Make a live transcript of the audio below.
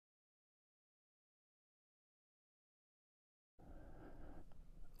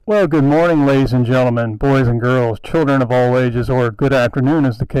Well, good morning, ladies and gentlemen, boys and girls, children of all ages, or good afternoon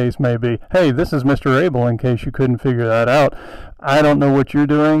as the case may be. Hey, this is Mr. Abel, in case you couldn't figure that out. I don't know what you're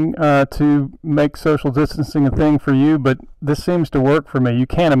doing to make social distancing a thing for you, but this seems to work for me. You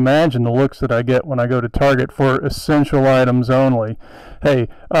can't imagine the looks that I get when I go to Target for essential items only. Hey,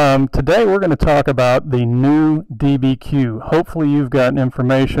 today we're going to talk about the new DBQ. Hopefully you've gotten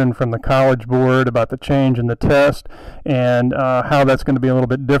information from the College Board about the change in the test and how that's going to be a little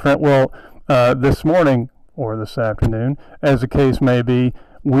bit different. Well, this morning or this afternoon, as the case may be,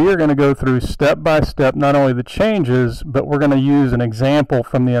 we are going to go through step by step not only the changes, but we're going to use an example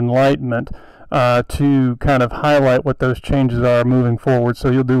from the Enlightenment to kind of highlight what those changes are moving forward.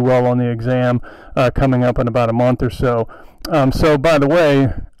 So you'll do well on the exam coming up in about a month or so. So by the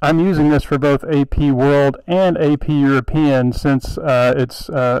way, I'm using this for both AP World and AP European, since it's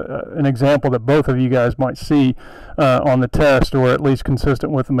an example that both of you guys might see on the test, or at least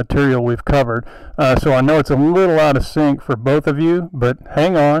consistent with the material we've covered. So I know it's a little out of sync for both of you, but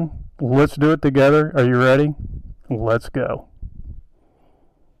hang on. Let's do it together. Are you ready? Let's go.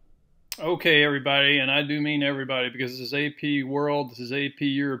 Okay, everybody, and I do mean everybody, because this is AP World, this is AP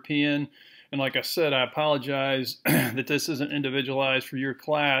European, and like I said, I apologize that this isn't individualized for your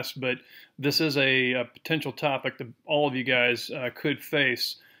class, but this is a potential topic that all of you guys could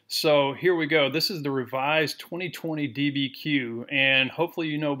face. So here we go. This is the revised 2020 DBQ, and hopefully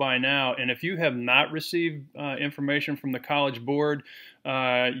you know by now, and if you have not received information from the College Board,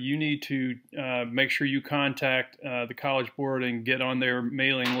 you need to make sure you contact the College Board and get on their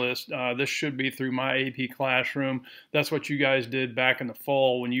mailing list. This should be through My AP Classroom. That's what you guys did back in the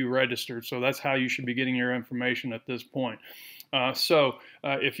fall when you registered, so that's how you should be getting your information at this point.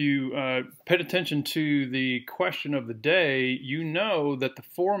 If you paid attention to the question of the day, you know that the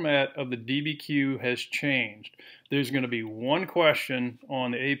format of the DBQ has changed. There's going to be one question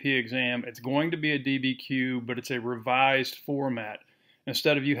on the AP exam. It's going to be a DBQ, but it's a revised format.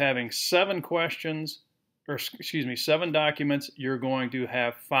 Instead of you having 7 questions, or excuse me, 7 documents, you're going to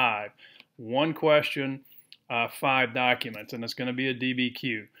have 5. One question, 5 documents, and it's going to be a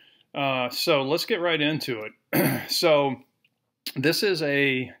DBQ. So let's get right into it. So this is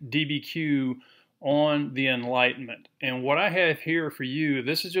a DBQ on the Enlightenment, and what I have here for you,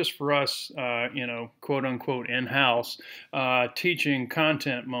 this is just for us, you know, quote unquote in-house teaching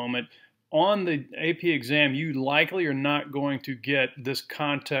content moment. On the AP exam, you likely are not going to get this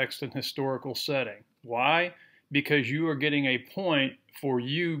context and historical setting. Why? Because you are getting a point for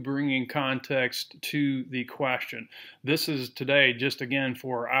you bringing context to the question. This is today just again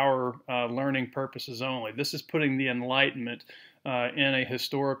for our learning purposes only. This is putting the Enlightenment in a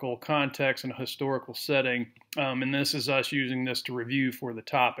historical context and a historical setting, and this is us using this to review for the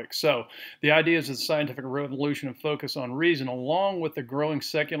topic. So the ideas of the scientific revolution and focus on reason, along with the growing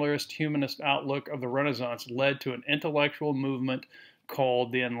secularist humanist outlook of the Renaissance, led to an intellectual movement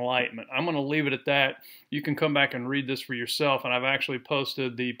called the Enlightenment. I'm going to leave it at that. You can come back and read this for yourself, and I've actually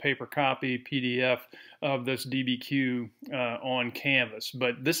posted the paper copy PDF of this DBQ on Canvas.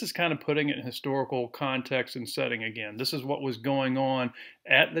 But this is kind of putting it in historical context and setting again. This is what was going on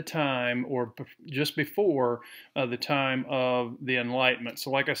at the time, or just before the time of the Enlightenment. So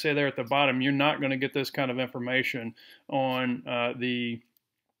like I say there at the bottom, you're not going to get this kind of information on the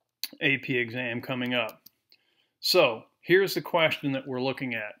AP exam coming up. So here's the question that we're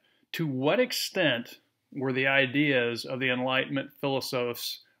looking at. To what extent were the ideas of the Enlightenment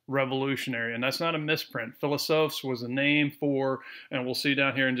philosophers revolutionary? And that's not a misprint. Philosophers was a name for, and we'll see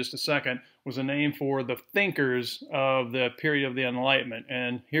down here in just a second, was a name for the thinkers of the period of the Enlightenment.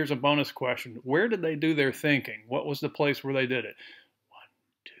 And here's a bonus question. Where did they do their thinking? What was the place where they did it? 1,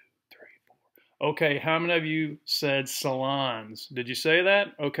 2, 3, 4. Okay, how many of you said salons? Did you say that?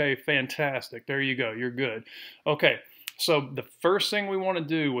 Okay, fantastic. There you go. You're good. Okay. So the first thing we want to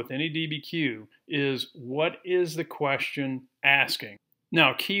do with any DBQ is, what is the question asking?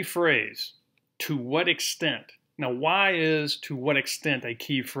 Now, key phrase, to what extent? Now, why is to what extent a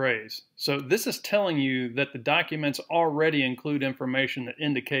key phrase? So this is telling you that the documents already include information that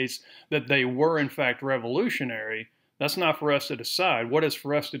indicates that they were in fact revolutionary. That's not for us to decide. What is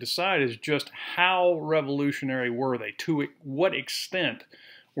for us to decide is just how revolutionary were they? To what extent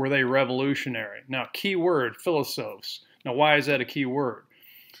were they revolutionary? Now, key word, philosophers. Now, why is that a key word?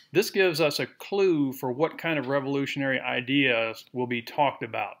 This gives us a clue for what kind of revolutionary ideas will be talked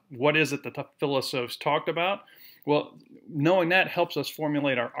about. What is it that the philosophers talked about? Well, knowing that helps us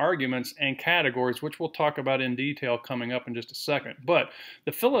formulate our arguments and categories, which we'll talk about in detail coming up in just a second. But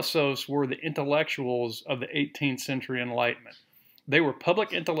the philosophers were the intellectuals of the 18th century Enlightenment. They were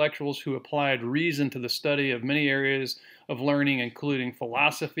public intellectuals who applied reason to the study of many areas of learning, including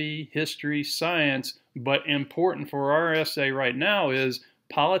philosophy, history, science, but important for our essay right now is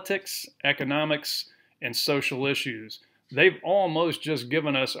politics, economics, and social issues. They've almost just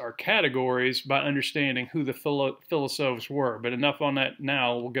given us our categories by understanding who the philosophers were, but enough on that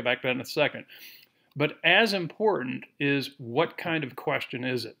now. We'll get back to that in a second. But as important is what kind of question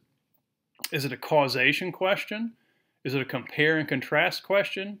is it? Is it a causation question? Is it a compare and contrast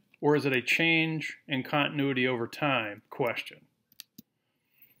question? Or is it a change in continuity over time question?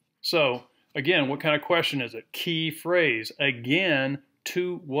 So, again, what kind of question is it? Key phrase. Again,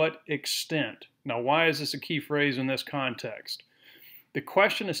 to what extent? Now, why is this a key phrase in this context? The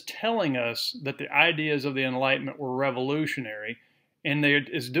question is telling us that the ideas of the Enlightenment were revolutionary, and it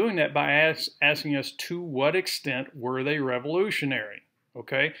is doing that by asking us to what extent were they revolutionary?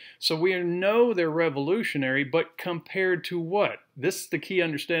 Okay, so we know they're revolutionary, but compared to what? This is the key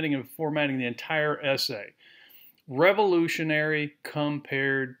understanding of formatting the entire essay. Revolutionary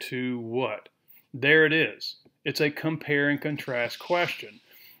compared to what? There it is. It's a compare and contrast question.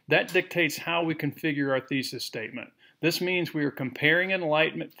 That dictates how we configure our thesis statement. This means we are comparing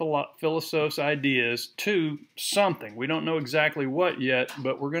Enlightenment philosophers' ideas to something. We don't know exactly what yet,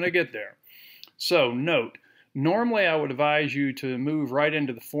 but we're going to get there. So, note, normally I would advise you to move right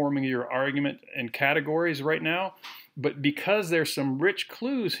into the forming of your argument and categories right now, but because there's some rich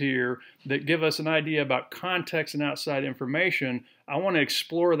clues here that give us an idea about context and outside information, I want to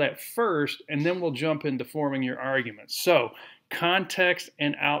explore that first, and then we'll jump into forming your arguments. So, context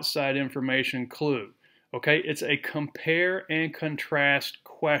and outside information clue. Okay, it's a compare and contrast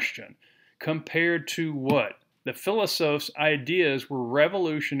question. Compared to what? The philosophers' ideas were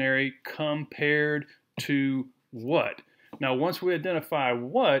revolutionary compared to what? Now, once we identify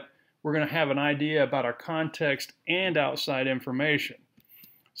what, we're going to have an idea about our context and outside information.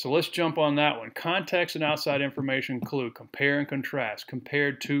 So let's jump on that one. Context and outside information clue. Compare and contrast.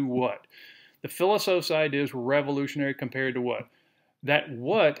 Compared to what? The philosophers' ideas were revolutionary compared to what? That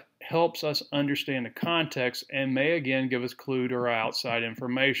what helps us understand the context and may again give us clue to our outside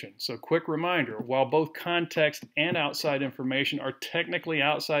information. So quick reminder, while both context and outside information are technically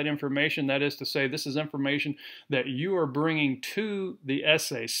outside information, that is to say this is information that you are bringing to the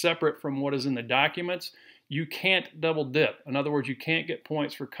essay separate from what is in the documents, you can't double dip. In other words, you can't get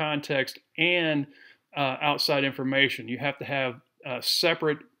points for context and outside information. You have to have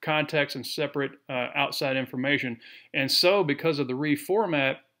separate context and separate outside information. And so because of the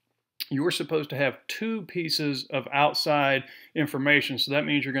reformat, you're supposed to have two pieces of outside information. So that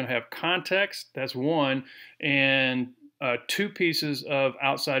means you're going to have context, that's one, and two pieces of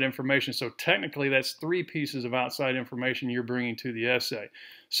outside information. So technically that's three pieces of outside information you're bringing to the essay.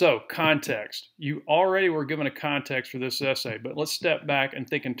 So context. You already were given a context for this essay, but let's step back and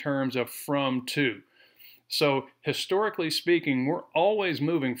think in terms of from to. So historically speaking, we're always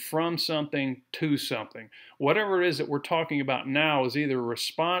moving from something to something. Whatever it is that we're talking about now is either a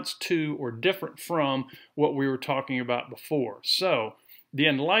response to or different from what we were talking about before. So the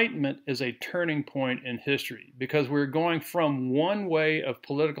Enlightenment is a turning point in history because we're going from one way of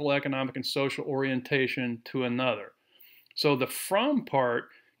political, economic, and social orientation to another. So the from part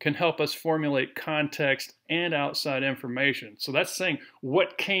can help us formulate context and outside information. So that's saying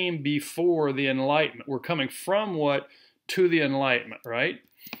what came before the Enlightenment. We're coming from what to the Enlightenment, right?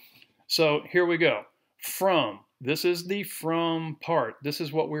 So here we go. From. This is the from part. This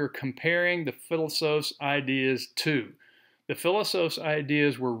is what we're comparing the philosophers' ideas to. The philosophers'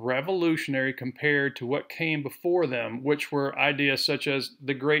 ideas were revolutionary compared to what came before them, which were ideas such as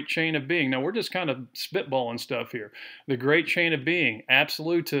the great chain of being. Now, we're just kind of spitballing stuff here. The great chain of being,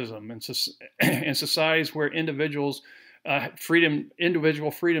 absolutism, and societies where individual freedom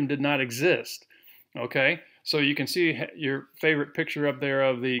did not exist. Okay? So you can see your favorite picture up there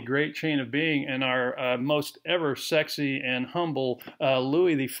of the great chain of being and our most ever sexy and humble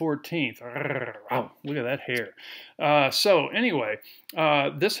Louis XIV. Wow, look at that hair. So anyway,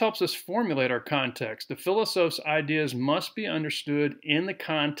 this helps us formulate our context. The philosophers' ideas must be understood in the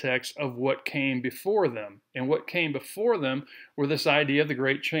context of what came before them. And what came before them were this idea of the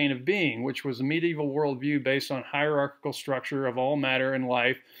great chain of being, which was a medieval worldview based on hierarchical structure of all matter and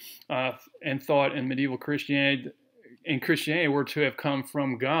life, and thought in medieval Christianity were to have come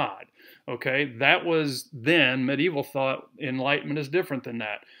from God. Okay, that was then. Medieval thought. Enlightenment is different than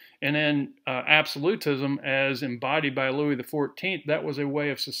that. And then absolutism, as embodied by Louis XIV, that was a way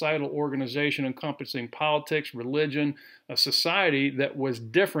of societal organization encompassing politics, religion, a society that was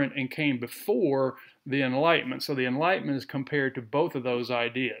different and came before the Enlightenment. So the Enlightenment is compared to both of those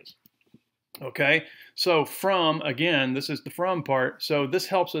ideas. Okay, so from, again, this is the from part, so this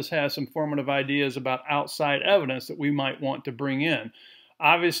helps us have some formative ideas about outside evidence that we might want to bring in.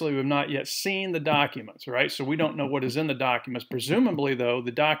 Obviously, we've not yet seen the documents, right? So we don't know what is in the documents. Presumably, though,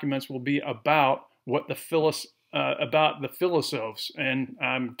 the documents will be about what the philosophes, and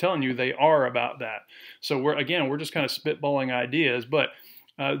I'm telling you, they are about that. So we're just kind of spitballing ideas, but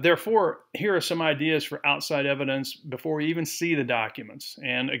therefore, here are some ideas for outside evidence before we even see the documents.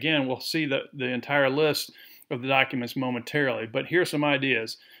 And again, we'll see the entire list of the documents momentarily. But here are some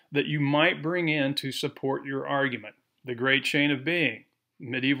ideas that you might bring in to support your argument. The great chain of being,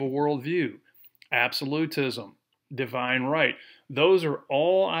 medieval worldview, absolutism, divine right. Those are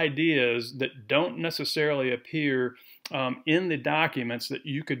all ideas that don't necessarily appear in the documents that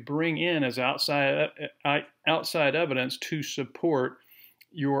you could bring in as outside evidence to support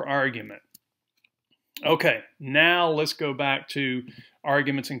your argument. Okay, now let's go back to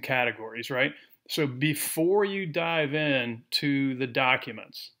arguments and categories, right? So before you dive in to the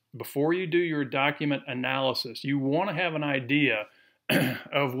documents, before you do your document analysis, you want to have an idea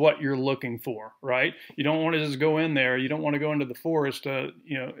of what you're looking for, right? You don't want to just go in there. You don't want to go into the forest,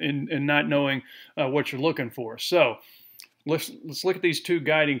 and not knowing what you're looking for. So let's look at these two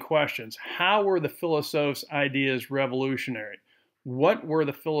guiding questions. How were the philosophers' ideas revolutionary? What were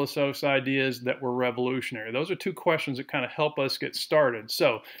the philosophers' ideas that were revolutionary? Those are two questions that kind of help us get started.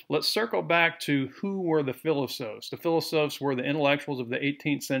 So let's circle back to who were the philosophers. The philosophers were the intellectuals of the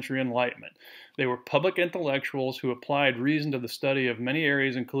 18th century Enlightenment. They were public intellectuals who applied reason to the study of many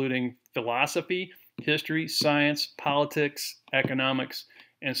areas, including philosophy, history, science, politics, economics,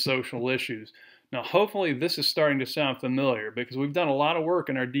 and social issues. Now, hopefully this is starting to sound familiar because we've done a lot of work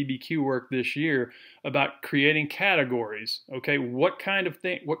in our DBQ work this year about creating categories. Okay, what kind of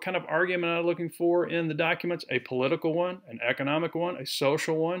argument am I looking for in the documents? A political one, an economic one, a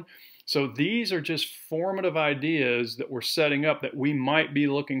social one. So these are just formative ideas that we're setting up that we might be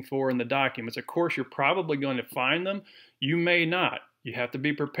looking for in the documents. Of course, you're probably going to find them. You may not. You have to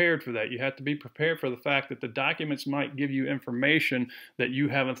be prepared for that. You have to be prepared for the fact that the documents might give you information that you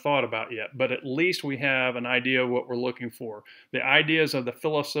haven't thought about yet. But at least we have an idea of what we're looking for. The ideas of the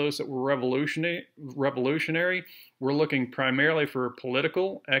philosophers that were revolutionary, we're looking primarily for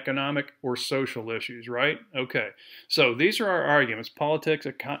political, economic, or social issues, right? Okay, so these are our arguments: politics,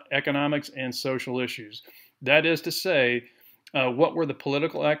 economics, and social issues. That is to say, what were the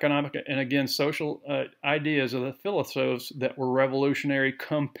political, economic, and again, social ideas of the philosophers that were revolutionary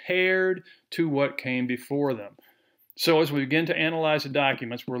compared to what came before them? So as we begin to analyze the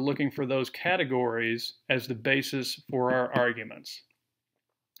documents, we're looking for those categories as the basis for our arguments.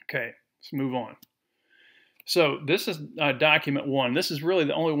 Okay, let's move on. So this is document one. This is really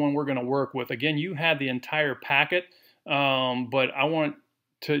the only one we're going to work with. Again, you have the entire packet, but I want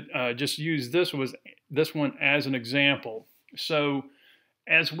to just use this one as an example. So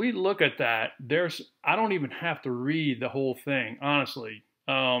as we look at that, I don't even have to read the whole thing, honestly.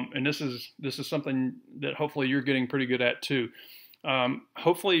 And this is something that hopefully you're getting pretty good at too.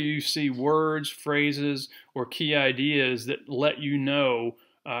 Hopefully you see words, phrases, or key ideas that let you know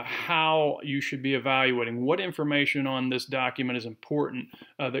how you should be evaluating, what information on this document is important,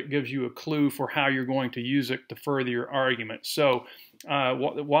 that gives you a clue for how you're going to use it to further your argument. So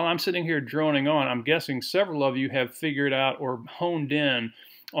while I'm sitting here droning on, I'm guessing several of you have figured out or honed in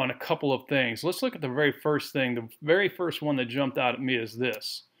on a couple of things. Let's look at the very first thing. The very first one that jumped out at me is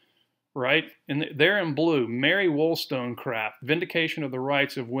this, right? And there in blue, Mary Wollstonecraft, Vindication of the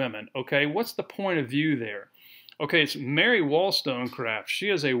Rights of Women. Okay, what's the point of view there? Okay, it's Mary Wollstonecraft. She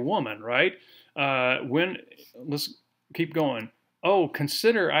is a woman, right? Let's keep going. Oh,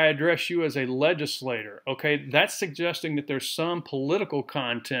 consider I address you as a legislator. Okay, that's suggesting that there's some political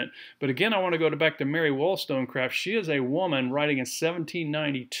content. But again, I want to go back to Mary Wollstonecraft. She is a woman writing in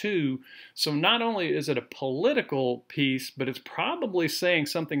 1792. So not only is it a political piece, but it's probably saying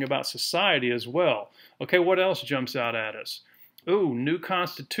something about society as well. Okay, what else jumps out at us? Ooh, new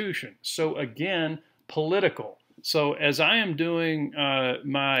constitution. So again, political. So as I am doing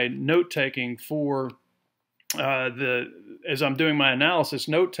my note-taking for as I'm doing my analysis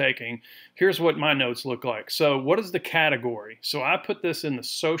note-taking, here's what my notes look like. So what is the category? So I put this in the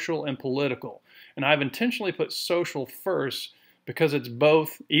social and political. And I've intentionally put social first because it's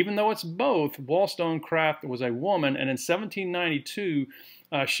both. Even though it's both, Wollstonecraft was a woman, and in 1792,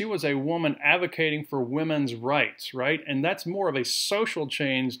 she was a woman advocating for women's rights, right? And that's more of a social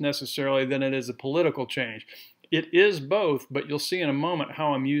change necessarily than it is a political change. it is both, but you'll see in a moment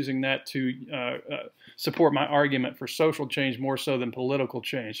how I'm using that to support my argument for social change more so than political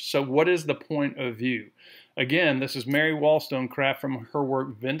change. So what is the point of view? Again, this is Mary Wollstonecraft from her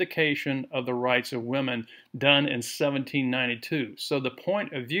work Vindication of the Rights of Women, done in 1792. So the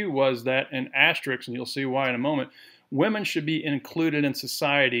point of view was that, in asterisks, and you'll see why in a moment, women should be included in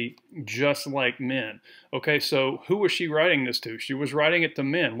society just like men. Okay, so who was she writing this to? She was writing it to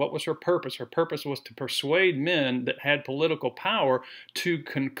men. What was her purpose? Her purpose was to persuade men that had political power to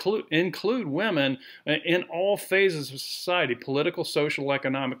include women in all phases of society, political, social,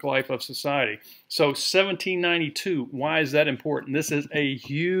 economic life of society. So 1792, why is that important? This is a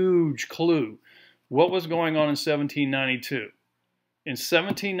huge clue. What was going on in 1792? In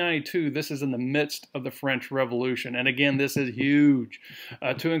 1792, this is in the midst of the French Revolution. And again, this is huge.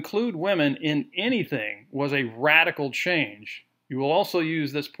 To include women in anything was a radical change. You will also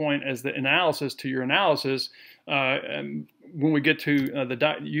use this point as the analysis to your analysis when we get to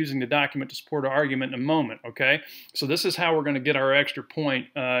using the document to support our argument in a moment, okay? So this is how we're going to get our extra point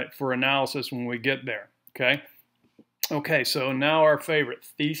for analysis when we get there, okay? Okay, so now our favorite,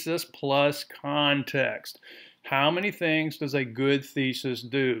 thesis plus context. How many things does a good thesis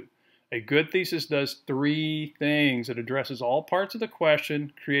do? A good thesis does three things. It addresses all parts of the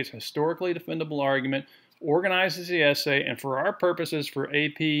question, creates a historically defendable argument, organizes the essay, and for our purposes for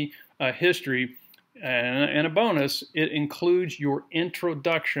AP History, and a bonus, it includes your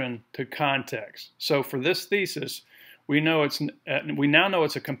introduction to context. So for this thesis, we now know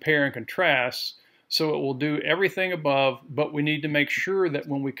it's a compare and contrast. So it will do everything above, but we need to make sure that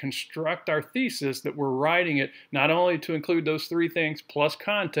when we construct our thesis that we're writing it not only to include those three things plus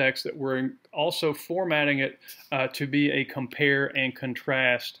context, that we're also formatting it to be a compare and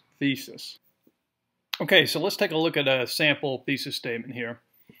contrast thesis. Okay, so let's take a look at a sample thesis statement here.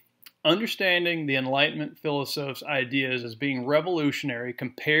 Understanding the Enlightenment philosophers' ideas as being revolutionary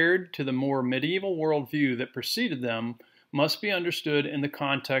compared to the more medieval worldview that preceded them must be understood in the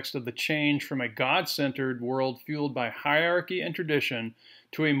context of the change from a God-centered world fueled by hierarchy and tradition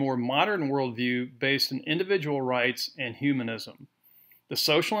to a more modern worldview based on individual rights and humanism. The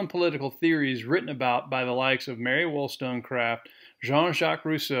social and political theories written about by the likes of Mary Wollstonecraft, Jean-Jacques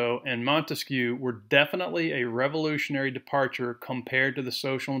Rousseau, and Montesquieu were definitely a revolutionary departure compared to the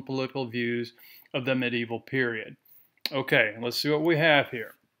social and political views of the medieval period. Okay, let's see what we have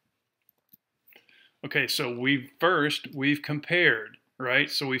here. Okay, so we've compared, right?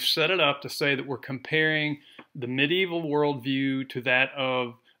 So we've set it up to say that we're comparing the medieval worldview to that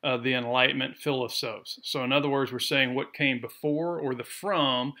of the Enlightenment philosophers. So in other words, we're saying what came before, or the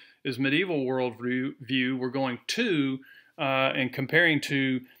from, is medieval worldview. We're going to and comparing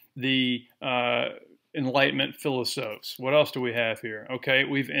to the Enlightenment philosophers. What else do we have here? Okay,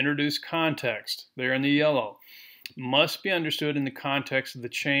 we've introduced context there in the yellow. Must be understood in the context of the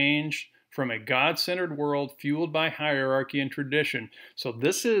change from a God-centered world fueled by hierarchy and tradition. So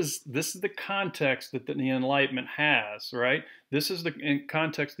this is the context that the Enlightenment has, right? This is the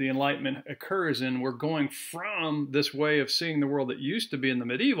context the Enlightenment occurs in. We're going from this way of seeing the world that used to be in the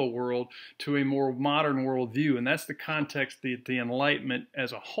medieval world to a more modern worldview, and that's the context that the Enlightenment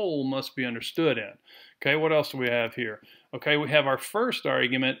as a whole must be understood in. Okay, what else do we have here? Okay, we have our first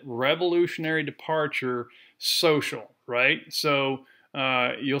argument, revolutionary departure, social, right? So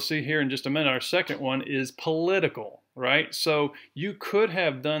you'll see here in just a minute, our second one is political, right? So you could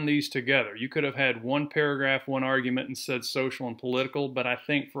have done these together. You could have had one paragraph, one argument, and said social and political, but I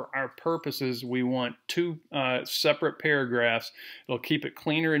think for our purposes, we want two separate paragraphs. It'll keep it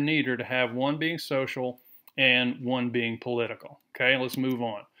cleaner and neater to have one being social and one being political. Okay, let's move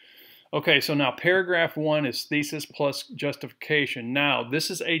on. Okay, so now paragraph 1 is thesis plus justification. Now, this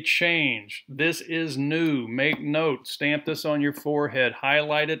is a change. This is new. Make note. Stamp this on your forehead.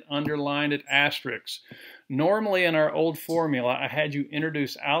 Highlight it, underline it, asterisk. Normally in our old formula, I had you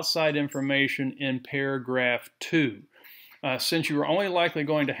introduce outside information in paragraph 2. Since you are only likely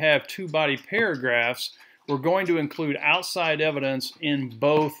going to have 2 body paragraphs, we're going to include outside evidence in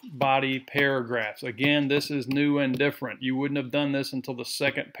both body paragraphs. Again, this is new and different. You wouldn't have done this until the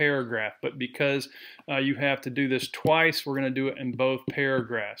second paragraph, but because you have to do this twice, we're going to do it in both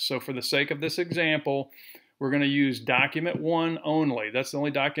paragraphs. So for the sake of this example, we're going to use document 1 only. That's the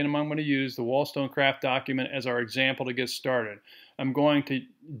only document I'm going to use, the Wollstonecraft document, as our example to get started. I'm going to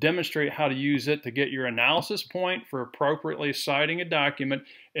demonstrate how to use it to get your analysis point for appropriately citing a document,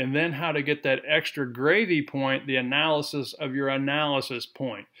 and then how to get that extra gravy point, the analysis of your analysis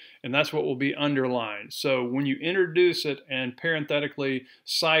point. And that's what will be underlined. So when you introduce it and parenthetically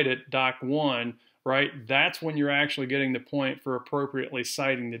cite it, Doc 1, right? That's when you're actually getting the point for appropriately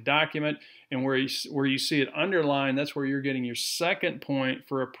citing the document. And where you see it underlined, that's where you're getting your second point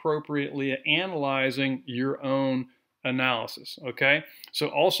for appropriately analyzing your own analysis, okay? So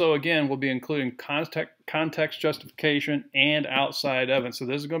also, again, we'll be including context justification and outside evidence. So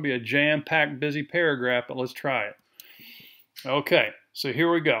this is going to be a jam-packed, busy paragraph, but let's try it. Okay, so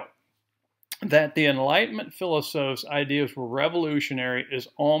here we go. That the Enlightenment philosophers' ideas were revolutionary is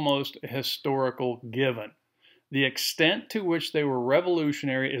almost a historical given. The extent to which they were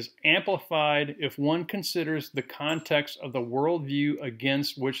revolutionary is amplified if one considers the context of the worldview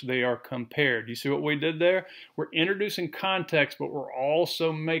against which they are compared. You see what we did there? We're introducing context, but we're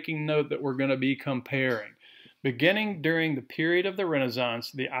also making note that we're going to be comparing. Beginning during the period of the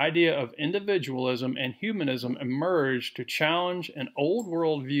Renaissance, the idea of individualism and humanism emerged to challenge an old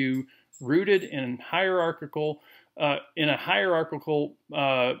worldview rooted in a hierarchical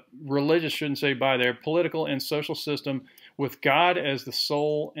religious, shouldn't say by their political and social system, with God as the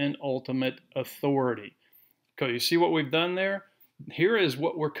sole and ultimate authority. Okay, you see what we've done there? Here is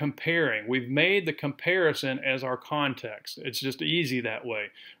what we're comparing. We've made the comparison as our context. It's just easy that way,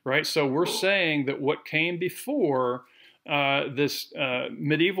 right? So we're saying that what came before this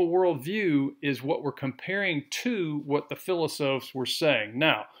medieval worldview is what we're comparing to what the philosophers were saying.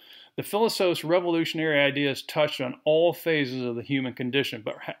 Now, the philosophers' revolutionary ideas touched on all phases of the human condition,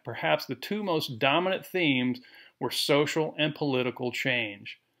 but perhaps the two most dominant themes were social and political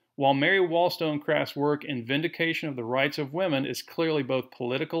change. While Mary Wollstonecraft's work in vindication of the rights of women is clearly both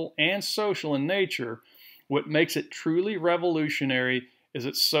political and social in nature, what makes it truly revolutionary is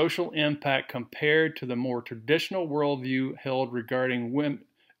its social impact compared to the more traditional worldview held regarding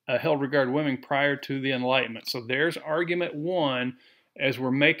women prior to the Enlightenment. So there's argument one.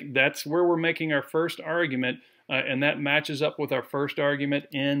 That's where we're making our first argument, and that matches up with our first argument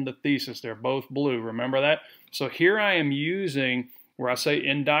in the thesis. They're both blue. Remember that? So here I am using where I say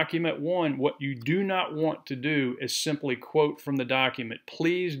in document one, what you do not want to do is simply quote from the document.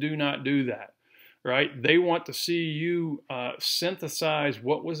 Please do not do that, right? They want to see you synthesize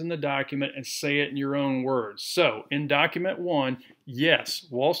what was in the document and say it in your own words. So in document one, yes,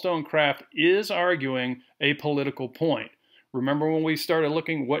 Wollstonecraft is arguing a political point. Remember when we started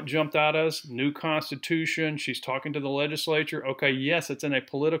looking, what jumped out at us? New Constitution, she's talking to the legislature. Okay, yes, it's in a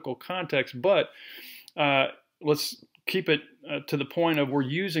political context, but let's keep it to the point of we're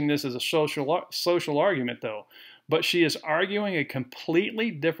using this as a social argument, though. But she is arguing a completely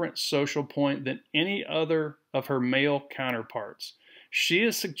different social point than any other of her male counterparts. She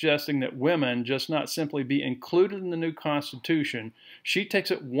is suggesting that women just not simply be included in the new Constitution. She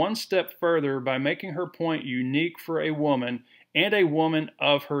takes it one step further by making her point unique for a woman and a woman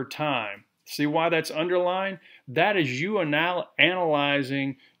of her time. See why that's underlined? That is you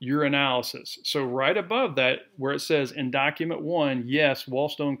analyzing your analysis. So right above that, where it says in document one, yes,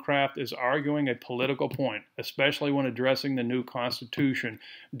 Wollstonecraft is arguing a political point, especially when addressing the new Constitution,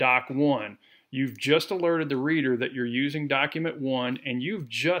 Doc 1. You've just alerted the reader that you're using document one, and you've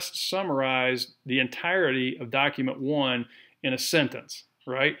just summarized the entirety of document one in a sentence,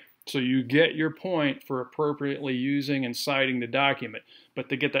 right? So you get your point for appropriately using and citing the document. But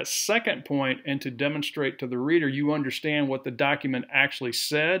to get that second point and to demonstrate to the reader you understand what the document actually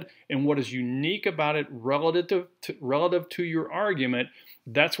said and what is unique about it relative to your argument,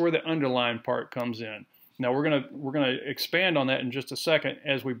 that's where the underlined part comes in. Now we're gonna expand on that in just a second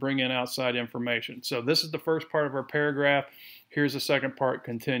as we bring in outside information. So this is the first part of our paragraph. Here's the second part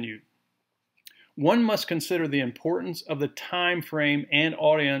continued. One must consider the importance of the time frame and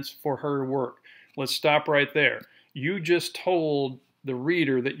audience for her work. Let's stop right there. You just told the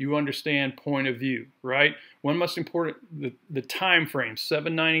reader that you understand point of view, right? One must important the time frame.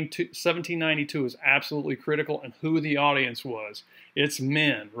 1792 is absolutely critical, and who the audience was. It's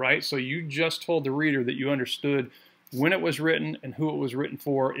men, right? So you just told the reader that you understood when it was written and who it was written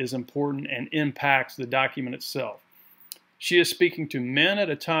for is important and impacts the document itself. She is speaking to men at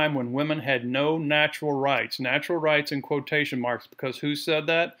a time when women had no natural rights. Natural rights in quotation marks, because who said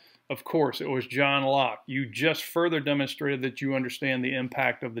that? Of course, it was John Locke. You just further demonstrated that you understand the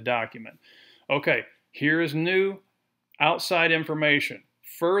impact of the document. Okay, here is new outside information.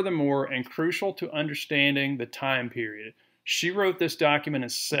 Furthermore, and crucial to understanding the time period, she wrote this document in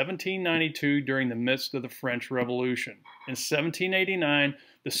 1792 during the midst of the French Revolution. In 1789,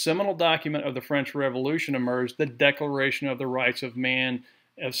 the seminal document of the French Revolution emerged, the Declaration of the Rights of Man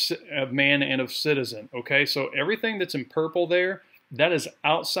and of Citizen. Okay, so everything that's in purple there, that is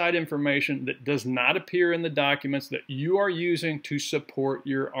outside information that does not appear in the documents that you are using to support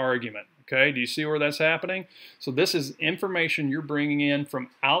your argument. Okay, do you see where that's happening? So this is information you're bringing in from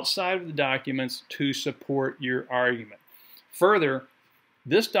outside of the documents to support your argument. Further,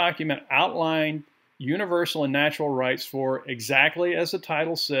 this document outlined universal and natural rights for, exactly as the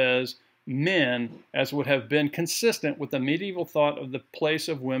title says, men, as would have been consistent with the medieval thought of the place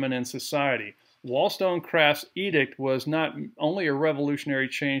of women in society. Wollstonecraft's edict was not only a revolutionary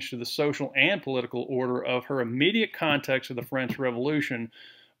change to the social and political order of her immediate context of the French Revolution,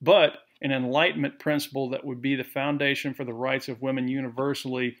 but an Enlightenment principle that would be the foundation for the rights of women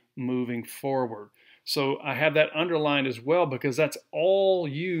universally moving forward. So I have that underlined as well, because that's all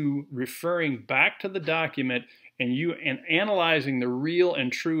you referring back to the document and analyzing the real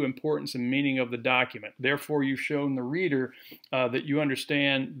and true importance and meaning of the document. Therefore, you've shown the reader that you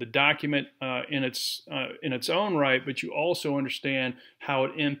understand the document in its own right, but you also understand how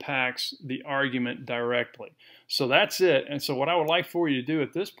it impacts the argument directly. So that's it. And so what I would like for you to do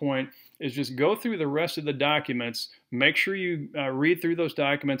at this point is just go through the rest of the documents, make sure you read through those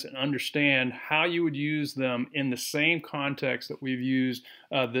documents and understand how you would use them in the same context that we've used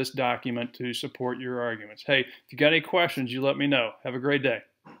this document to support your arguments. Hey, if you got any questions, you let me know. Have a great day.